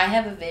this. When I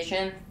have a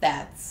vision,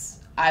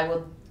 I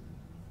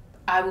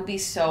will be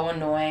so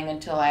annoying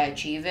until I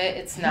achieve it.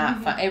 It's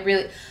not fun.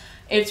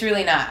 It's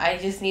really not. I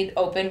just need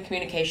open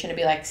communication to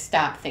be like,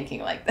 stop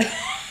thinking like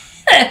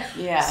that.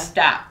 Yeah.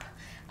 Stop.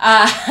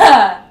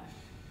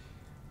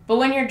 But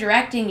when you're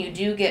directing, you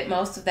do get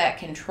most of that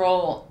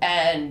control,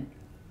 and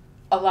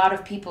a lot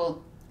of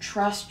people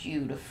trust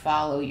you to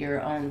follow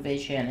your own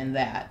vision in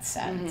that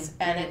sense.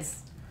 And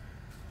it's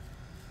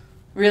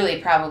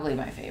really probably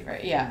my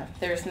favorite. Yeah,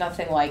 there's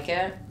nothing like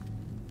it.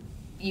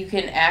 You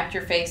can act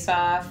your face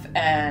off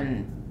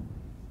and,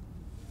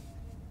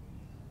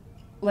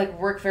 like,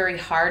 work very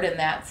hard in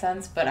that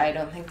sense, but I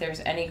don't think there's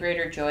any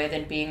greater joy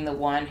than being the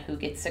one who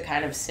gets to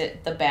kind of sit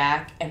at the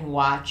back and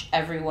watch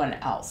everyone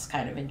else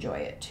kind of enjoy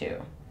it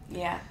too.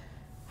 Yeah.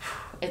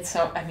 It's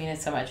so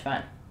much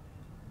fun.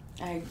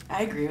 I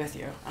agree with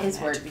you on It's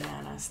that, work. to be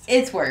honest.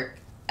 It's work.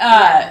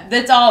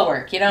 That's all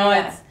work,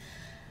 Yeah.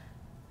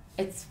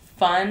 It's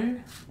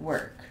fun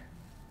work.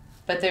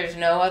 But there's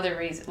no other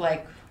reason,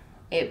 like,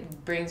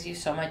 it brings you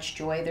so much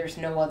joy. There's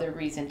no other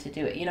reason to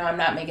do it. I'm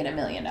not making $1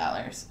 million.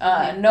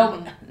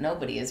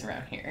 Nobody is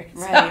around here.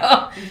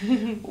 Right. So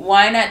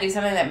why not do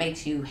something that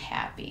makes you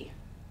happy?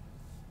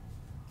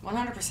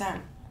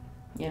 100%.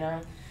 you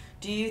know.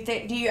 Do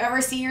you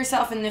ever see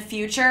yourself in the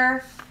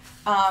future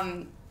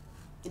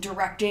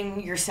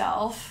directing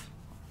yourself,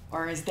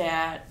 or is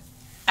that?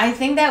 I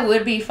think that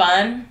would be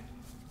fun.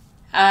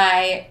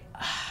 I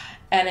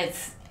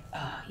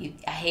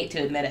hate to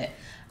admit it.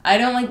 I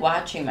don't like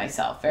watching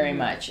myself very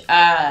much.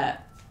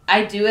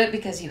 I do it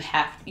because you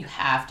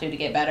have to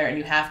get better, and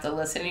you have to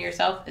listen to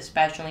yourself,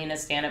 especially in a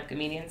stand-up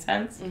comedian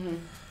sense. Mm-hmm.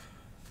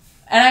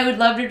 And I would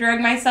love to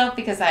direct myself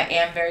because I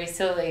am very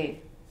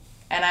silly,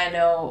 and I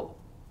know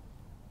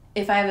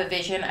if I have a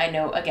vision, I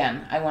know,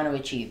 again, I want to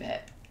achieve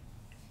it.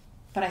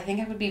 But I think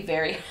I would be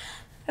very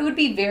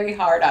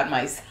hard on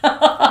myself.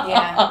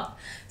 Yeah.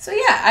 So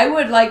yeah, I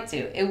would like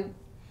to.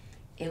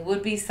 It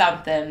would be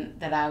something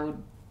that I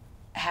would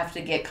have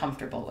to get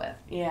comfortable with.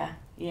 Yeah,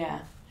 yeah.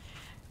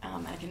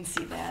 I can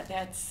see that.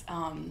 That's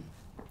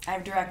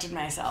I've directed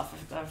myself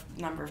a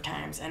number of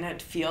times, and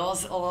it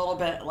feels a little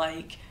bit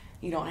like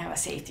you don't have a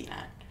safety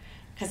net,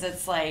 because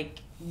it's like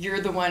you're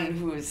the one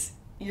who's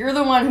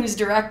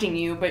directing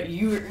you, but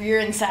you're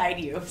inside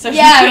you. So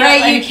yeah,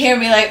 right. You can't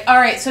be like, all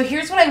right. So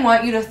here's what I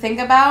want you to think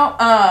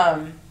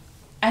about.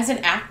 As an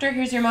actor,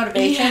 here's your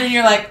motivation, and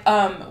you're like,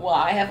 well,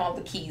 I have all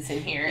the keys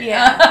in here.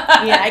 Yeah,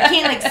 I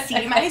can't like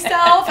see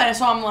myself, and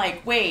so I'm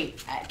like,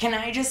 wait, can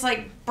I just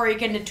like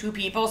break into two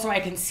people so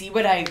I can see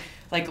what I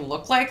like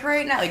look like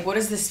right now? Like, what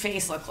does this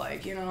face look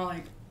like? You know,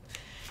 like.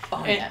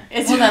 Oh yeah.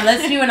 Hold on,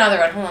 let's do another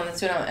one. Hold on, let's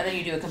do another one, and then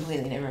you do a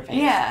completely different face.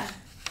 Yeah.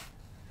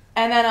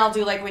 And then I'll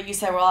do like what you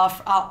said. Well,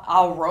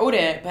 I'll wrote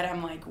it, but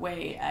I'm like,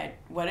 wait,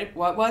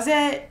 what was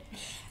it?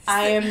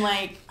 I am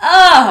like,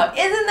 oh,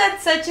 isn't that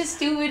such a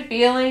stupid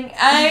feeling?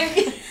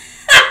 I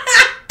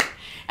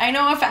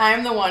know if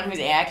I'm the one who's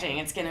acting,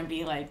 it's gonna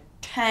be like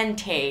 10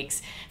 takes.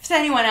 If it's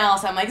anyone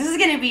else, I'm like, this is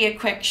gonna be a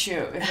quick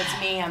shoot. If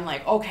it's me, I'm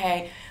like,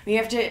 okay, we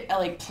have to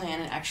like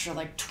plan an extra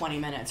like 20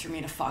 minutes for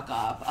me to fuck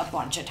up a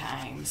bunch of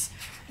times.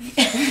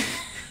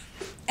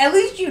 At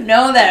least you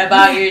know that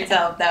about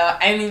yourself, though.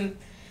 I mean,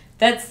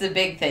 that's the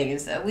big thing,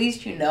 is at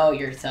least you know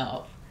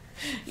yourself.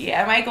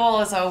 Yeah, my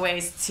goal is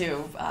always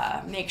to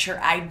make sure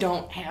I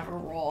don't have a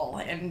role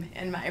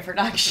in my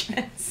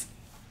productions.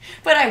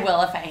 But I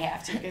will if I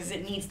have to, because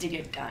it needs to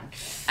get done.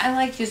 I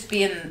like just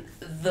being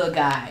the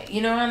guy,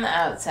 you know, on the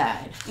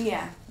outside.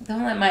 Yeah.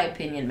 Don't let my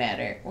opinion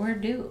matter. Or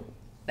do.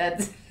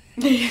 That's...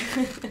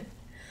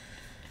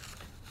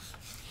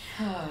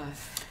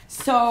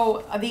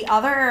 So, the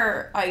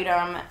other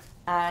item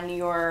on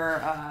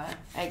your,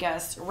 I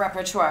guess,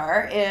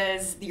 repertoire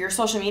is your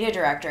social media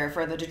director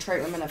for the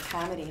Detroit Women of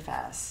Comedy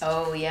Fest.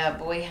 Oh, yeah.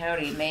 Boy,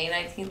 howdy. May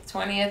 19th,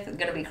 20th. It's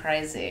going to be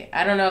crazy.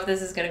 I don't know if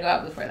this is going to go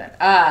out before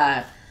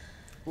then.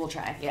 We'll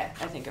try. Yeah,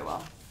 I think it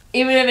will.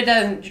 Even if it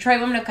doesn't,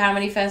 Detroit Women of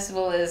Comedy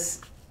Festival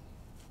is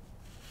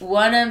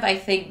one of, I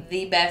think,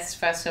 the best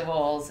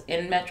festivals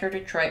in Metro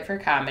Detroit for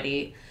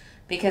comedy,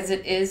 because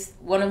it is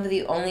one of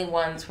the only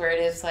ones where it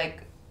is,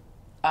 like,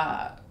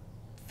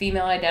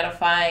 female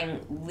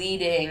identifying,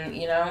 leading,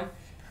 you know?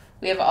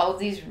 We have all of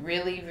these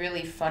really,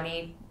 really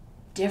funny,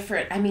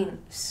 different, I mean,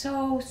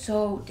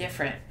 so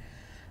different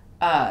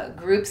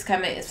groups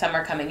coming. Some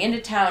are coming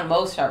into town.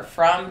 Most are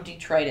from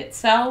Detroit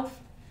itself.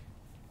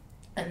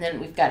 And then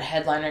we've got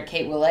headliner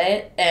Kate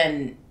Willett,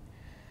 and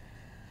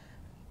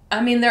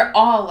I mean, they're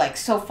all like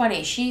so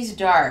funny. She's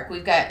dark.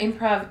 We've got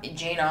improv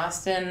Jane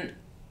Austen,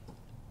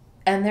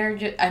 and they're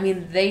just, I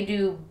mean, they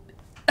do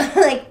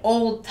like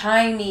old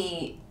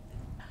timey.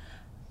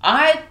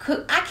 I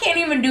can't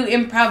even do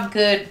improv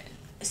good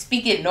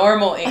speaking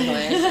normal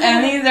English,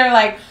 and these are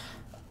like,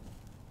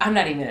 I'm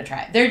not even gonna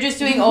try. They're just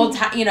doing old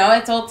time, you know,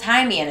 it's old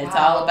timey, and it's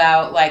all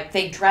about like,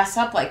 they dress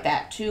up like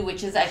that too,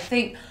 which is, I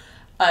think,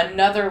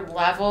 another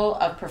level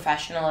of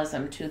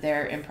professionalism to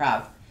their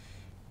improv.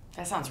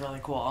 That sounds really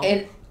cool.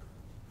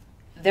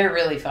 They're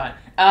really fun.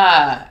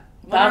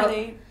 What are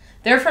they?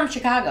 They're from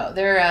Chicago.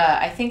 They're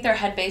I think their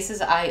head base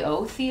is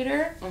I.O.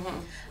 Theater. Mm-hmm.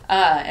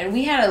 And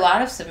we had a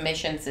lot of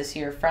submissions this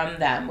year from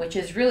them, which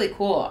is really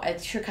cool.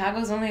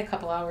 Chicago's only a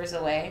couple hours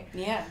away.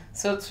 Yeah.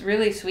 So it's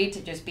really sweet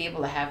to just be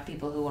able to have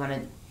people who want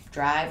to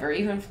drive or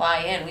even fly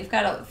in. We've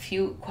got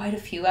quite a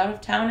few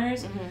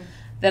out-of-towners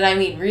that, I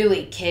mean,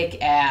 really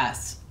kick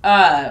ass.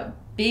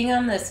 Being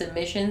on the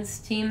submissions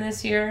team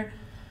this year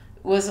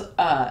was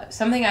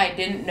something I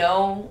didn't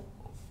know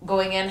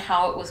going in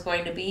how it was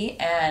going to be,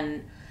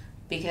 and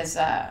because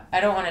I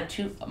don't want to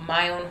toot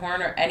my own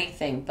horn or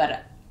anything,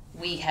 but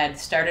we had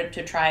started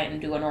to try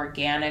and do an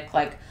organic,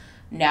 like,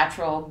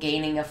 natural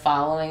gaining of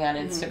following on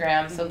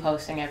Instagram, so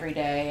posting every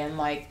day and,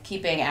 like,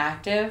 keeping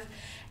active,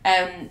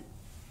 and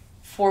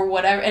for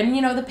whatever, and,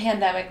 you know, the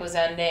pandemic was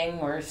ending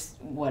or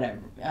whatever,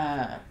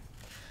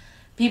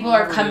 people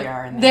are coming.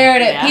 There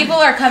it is. Yeah. People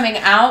are coming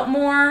out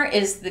more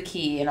is the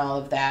key in all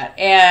of that.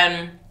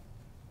 And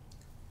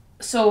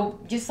so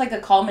just like a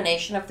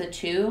culmination of the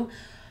two,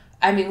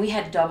 I mean, we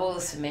had double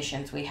the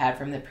submissions we had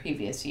from the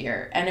previous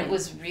year. And it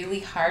was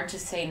really hard to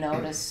say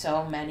no to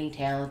so many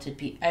talented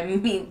people. I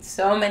mean,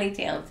 so many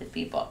talented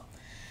people.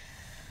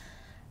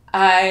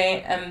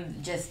 I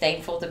am just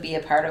thankful to be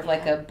a part of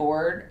like a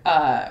board,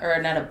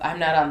 I'm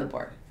not on the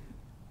board.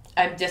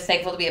 I'm just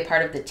thankful to be a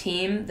part of the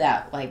team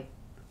that, like,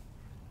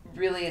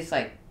 really is,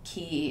 like,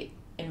 key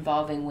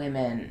involving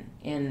women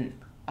in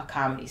a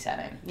comedy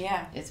setting.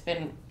 Yeah. It's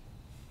been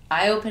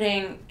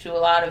eye-opening to a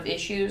lot of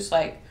issues,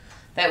 like,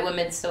 that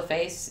women still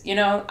face. You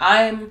know,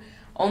 I'm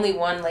only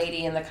one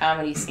lady in the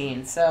comedy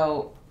scene,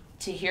 so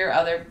to hear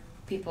other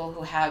people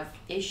who have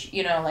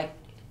like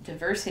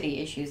diversity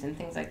issues and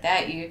things like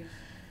that, you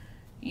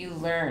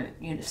learn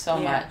so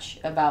much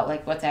about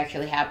like what's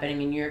actually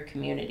happening in your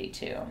community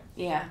too.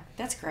 Yeah,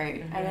 that's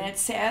great. Mm-hmm. I mean,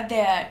 it's sad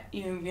that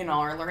you know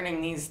are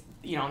learning these,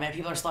 that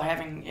people are still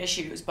having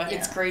issues, but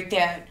it's great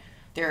that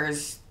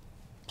there's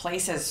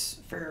places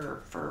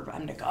for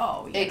them to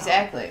go.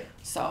 Exactly.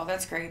 So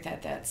that's great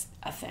that that's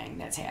a thing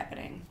that's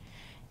happening.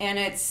 And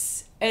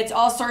it's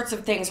all sorts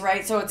of things,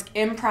 right? So it's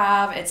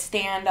improv, it's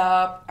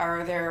stand-up,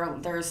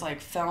 there's like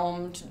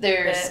filmed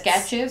There's bits?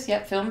 sketches,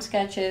 film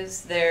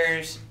sketches.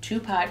 There's 2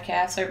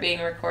 podcasts are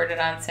being recorded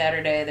on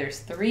Saturday. There's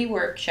 3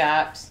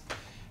 workshops.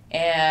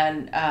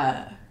 And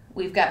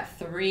we've got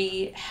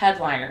 3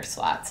 headliner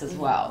slots as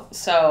well.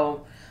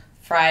 So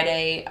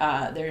Friday,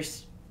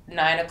 there's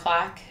 9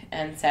 o'clock,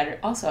 and Saturday,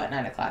 also at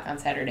 9 o'clock on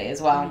Saturday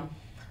as well.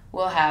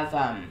 We'll have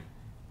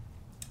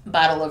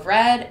Bottle of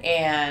Red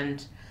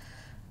and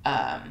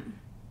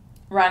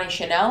Ronnie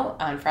Chanel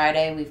on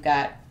Friday. We've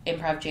got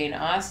Improv Jane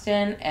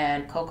Austen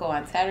and Coco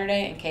on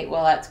Saturday, and Kate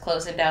Willette's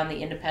closing down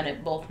the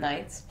Independent both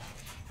nights.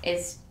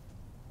 It's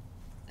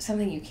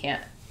something you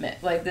can't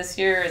miss. Like, this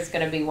year is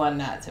going to be one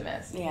not to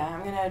miss. Yeah,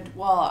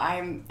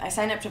 I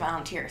signed up to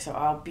volunteer, so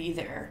I'll be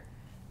there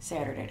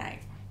Saturday night.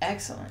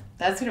 Excellent.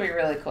 That's going to be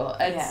really cool.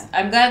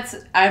 I'm glad.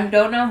 I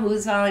don't know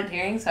who's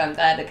volunteering, so I'm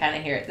glad to kind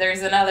of hear it.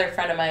 There's another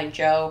friend of mine,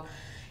 Joe,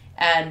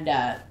 and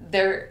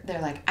they're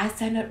like, I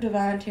signed up to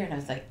volunteer, and I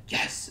was like,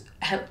 yes,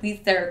 at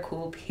least there are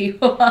cool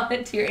people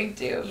volunteering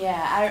too.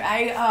 Yeah,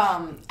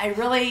 I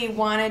really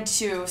wanted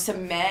to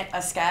submit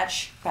a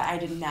sketch, but I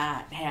did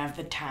not have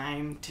the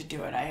time to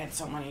do it. I had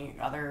so many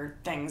other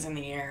things in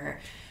the air.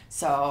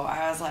 So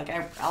I was like,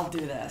 I'll do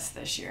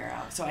this year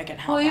so I can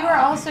help Well, you out. were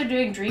also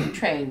doing Dream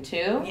Train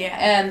too. Yeah.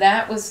 And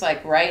that was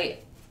like I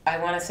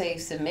want to say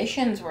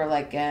submissions were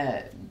like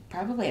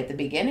probably at the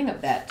beginning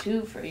of that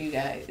too for you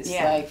guys.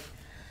 Yeah. Like,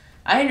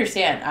 I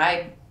understand.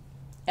 I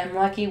am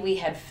lucky we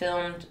had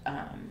filmed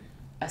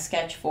a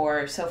sketch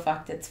for So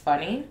Fucked It's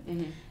Funny.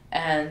 Mm-hmm.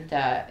 And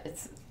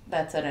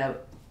that's a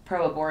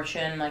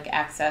pro-abortion like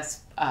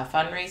access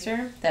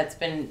fundraiser that's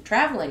been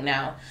traveling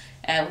now.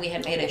 And we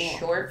had made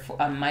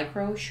a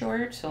micro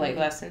short, so like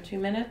less than 2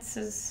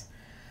 minutes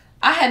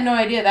I had no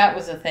idea that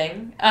was a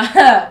thing.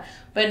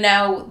 But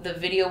now the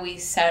video we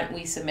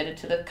submitted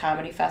to the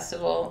comedy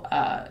festival,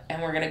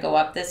 and we're gonna go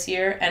up this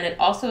year, and it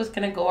also is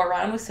gonna go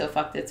around with So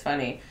Fucked It's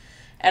Funny.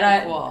 And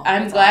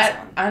I'm glad,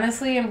 awesome.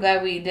 Honestly, I'm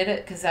glad we did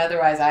it, because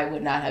otherwise I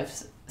would not have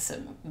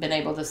been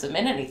able to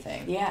submit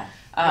anything. Yeah.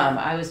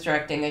 I was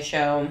directing a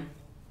show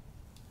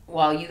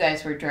while you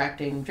guys were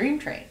directing Dream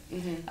Train,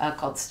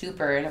 called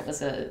Stupor, and it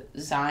was a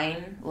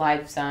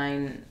live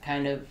zine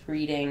kind of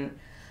reading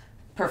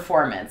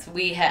performance.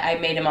 I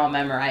made them all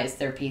memorize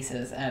their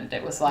pieces, and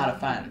it was a lot of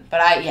fun.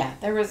 But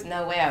there was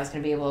no way I was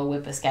going to be able to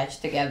whip a sketch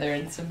together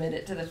and submit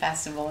it to the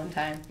festival in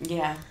time.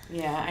 Yeah.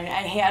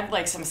 I had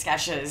like some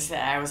sketches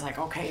that I was like,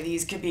 okay,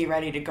 these could be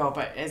ready to go,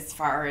 but as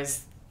far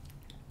as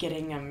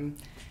getting them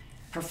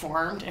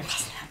performed, it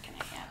was not going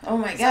to happen. Oh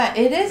my God,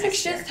 it is.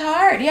 It's just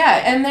hard.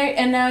 Yeah,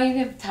 and now you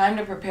have time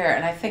to prepare,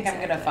 and I think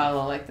I'm gonna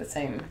follow like the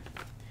same.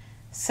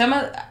 Some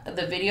of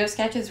the video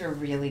sketches were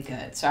really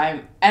good,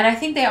 I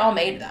think they all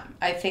made them.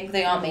 I think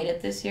they all made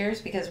it this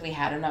year's because we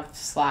had enough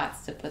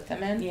slots to put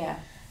them in. Yeah,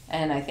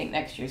 and I think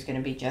next year's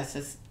gonna be just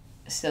as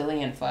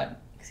silly and fun.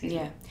 Excuse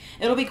me.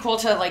 It'll be cool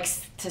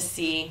to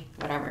see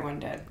what everyone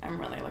did. I'm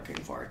really looking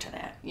forward to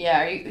that.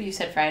 Yeah, you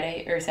said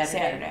Friday or Saturday?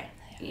 Saturday.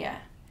 Yeah.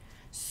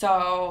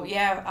 So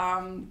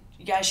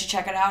you guys should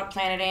check it out.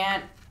 Planet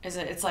Ant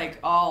it's like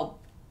all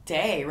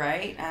day,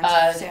 right?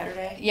 On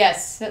Saturday.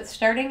 Yes, that's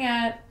starting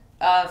at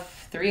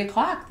 3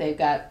 o'clock. They've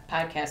got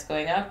podcasts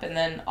going up, and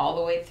then all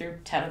the way through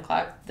 10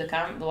 o'clock the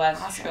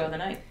last awesome. show of the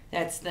night.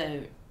 That's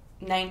the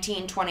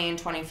 19th, 20th, and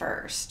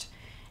 21st.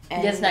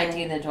 And just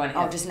 19th and 20th.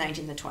 Oh, just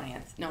 19th and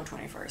 20th. No,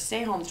 21st.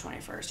 Stay home the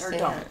 21st. Or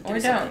don't. Or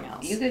something don't.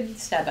 else. You could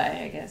step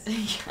by, I guess.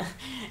 Yeah.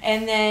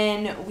 And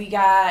then we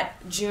got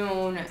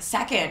June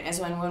 2nd is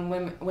when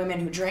Women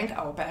Who Drink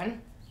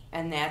open.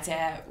 And that's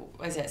at,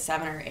 was it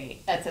 7 or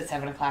 8? That's at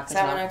 7 o'clock.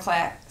 7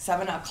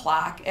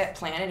 o'clock at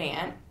Planet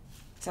Ant.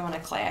 7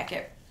 o'clock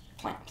at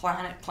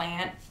Planet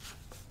Plant.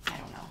 I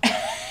don't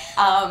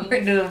know.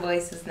 We're doing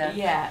voices now.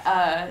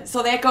 Yeah.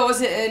 So that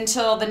goes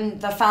until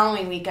the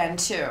following weekend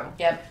too.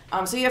 Yep.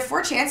 So you have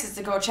 4 chances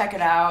to go check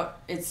it out.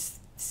 It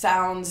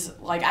sounds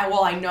like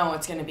I know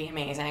it's going to be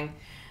amazing.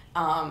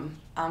 I'm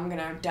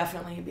gonna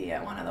definitely be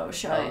at one of those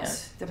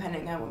shows,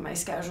 depending on what my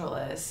schedule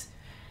is.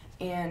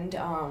 And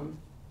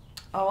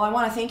I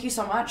want to thank you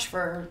so much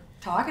for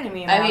talking to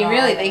me about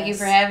really, thank you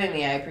for having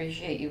me. I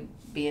appreciate you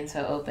being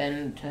so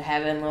open to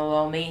having little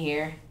old me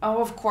here.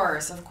 Oh, of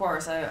course.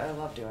 I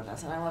love doing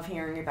this, and I love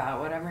hearing about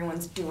what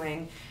everyone's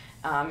doing.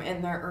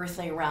 in their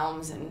earthly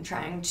realms and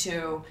trying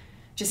to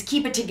just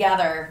keep it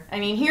together. I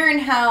mean, here in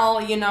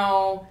hell, you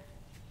know,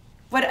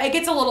 but it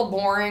gets a little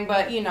boring,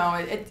 but you know,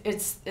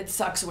 it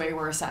sucks way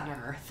worse on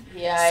Earth.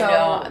 Yeah, I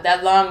know.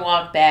 That long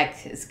walk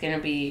back is gonna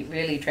be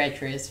really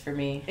treacherous for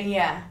me.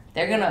 Yeah.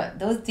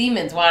 Those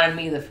demons wanted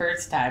me the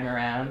first time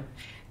around.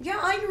 Yeah,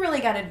 all you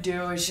really gotta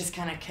do is just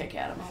kind of kick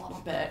at them a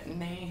little bit,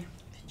 and they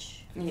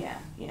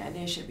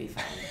should be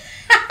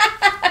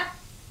fine.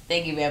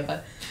 Thank you,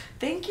 Vampa.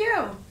 Thank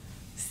you.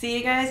 See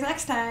you guys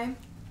next time.